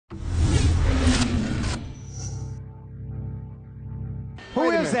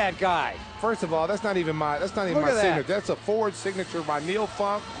is that guy? First of all, that's not even my signature. That's a forged signature by Neil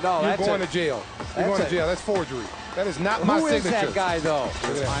Funk. No, you're going to jail. You're going to jail. That's forgery. That is not my signature. Who is that guy, though?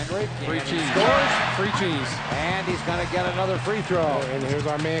 Heinrich. Free cheese. Scores. Free cheese. And he's going to get another free throw. And here's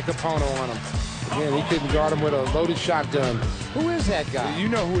our man Capono on him. Again, he couldn't guard him with a loaded shotgun. Who is that guy? You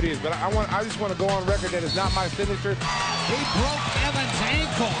know who it is, but I just want to go on record that it's not my signature. He broke Evan's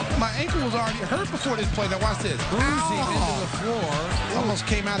ankle. My ankle was already hurt before this play. Now watch this. Bruising into the floor. Almost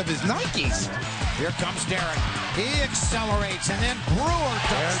came out of his Nikes. Here comes Derek. He accelerates, and then Brewer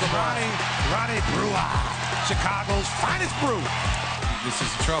does the Ronnie Brewer. Chicago's finest brew. This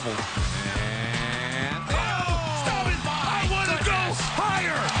is trouble. And Stop it! I want to go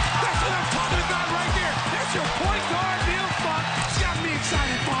higher! That's what I'm talking about right there. That's your point guard, Neil Funk. It's got me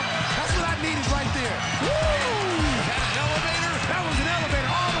excited, Funk. That's what I needed right there. Woo! was that an elevator? That was an elevator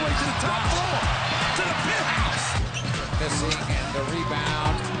all the way to the top floor. To the penthouse. Missing and the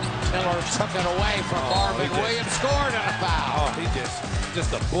rebound. Miller took it away from Marvin Williams. Scored and a foul. Oh, he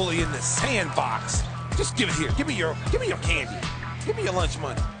just a bully in the sandbox. Just give it here. Give me your candy. Give me your lunch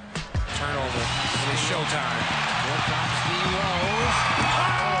money. Turnover. And it's showtime. Here comes D. Rose.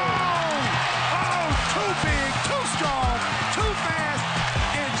 Oh, too big, too strong, too fast,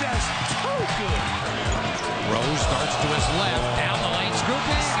 and just too good. Rose starts to his left. Down the lane,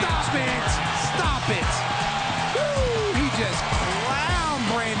 scooping. Stop it. Stop it. Woo, he just clowned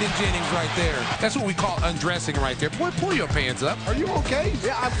Brandon Jennings right there. That's what we call undressing right there. Boy, pull your pants up. Are you okay?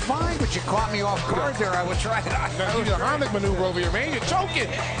 Yeah, I'm fine, but you caught me off guard there. I was trying to... You do the Heimlich maneuver over here, man. You're choking.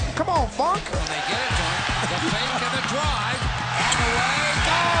 Come on, Funk. When they get it to him, the fake and the drive. And away.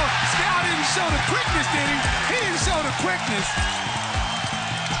 Oh, Scout didn't show the quickness, did he? He didn't show the quickness.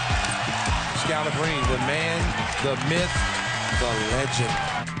 Scalabrine, the man, the myth, the legend.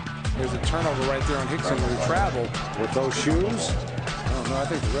 There's a turnover right there on Hickson who traveled. With those shoes? I don't know. I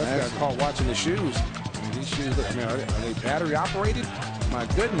think the ref got caught watching the shoes. I mean, these shoes, look, man, are they battery operated? My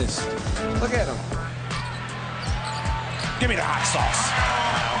goodness. Look at them. Give me the hot sauce.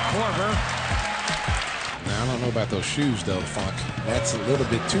 Corver. Now, I don't know about those shoes, though, Funk. That's a little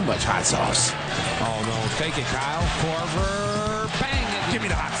bit too much hot sauce. Oh, no. Take it, Kyle. Corver. Bang it. Give me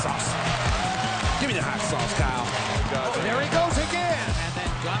the hot sauce. Give me the hot sauce, Kyle. There he goes again. And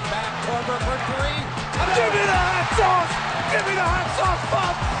then gun back. Corver for three. Give me the hot sauce. Give me the hot sauce,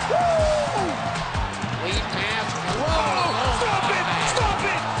 Funk. Woo! Lead pass. Oh, stop it. Stop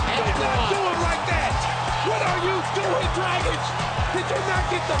it. Do not do it like that. What are you doing, Dragons? Did you not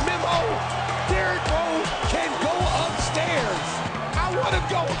get the memo? Derrick Rose can go upstairs. I want to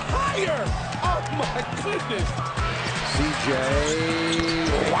go higher. Oh, my goodness.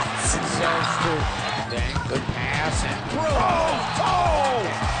 C.J. Watson says to Dang, good pass. And Oh!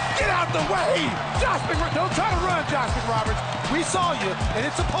 Get out the way. Josh McRoberts. Don't try to run, Josh McRoberts. We saw you, and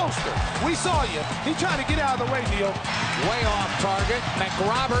it's a poster. We saw you. He tried to get out of the way, Neil. way off target.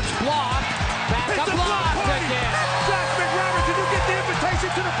 McRoberts block. Back It's up a block block party. again. Josh McRoberts, did you get the invitation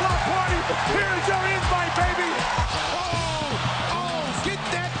to the block party? Here's your invite, baby. Oh, get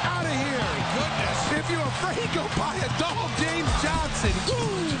that out of here. Goodness. If you're afraid, go buy a dog, James Johnson.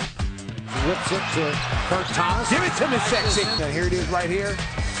 Woo. Whips it to Kurt Thomas. Give it to me, sexy. Now here it is right here.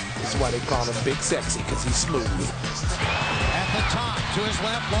 This is why they call him Big Sexy, because he's smooth. At the top, to his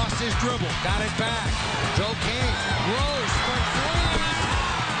left, lost his dribble. Got it back.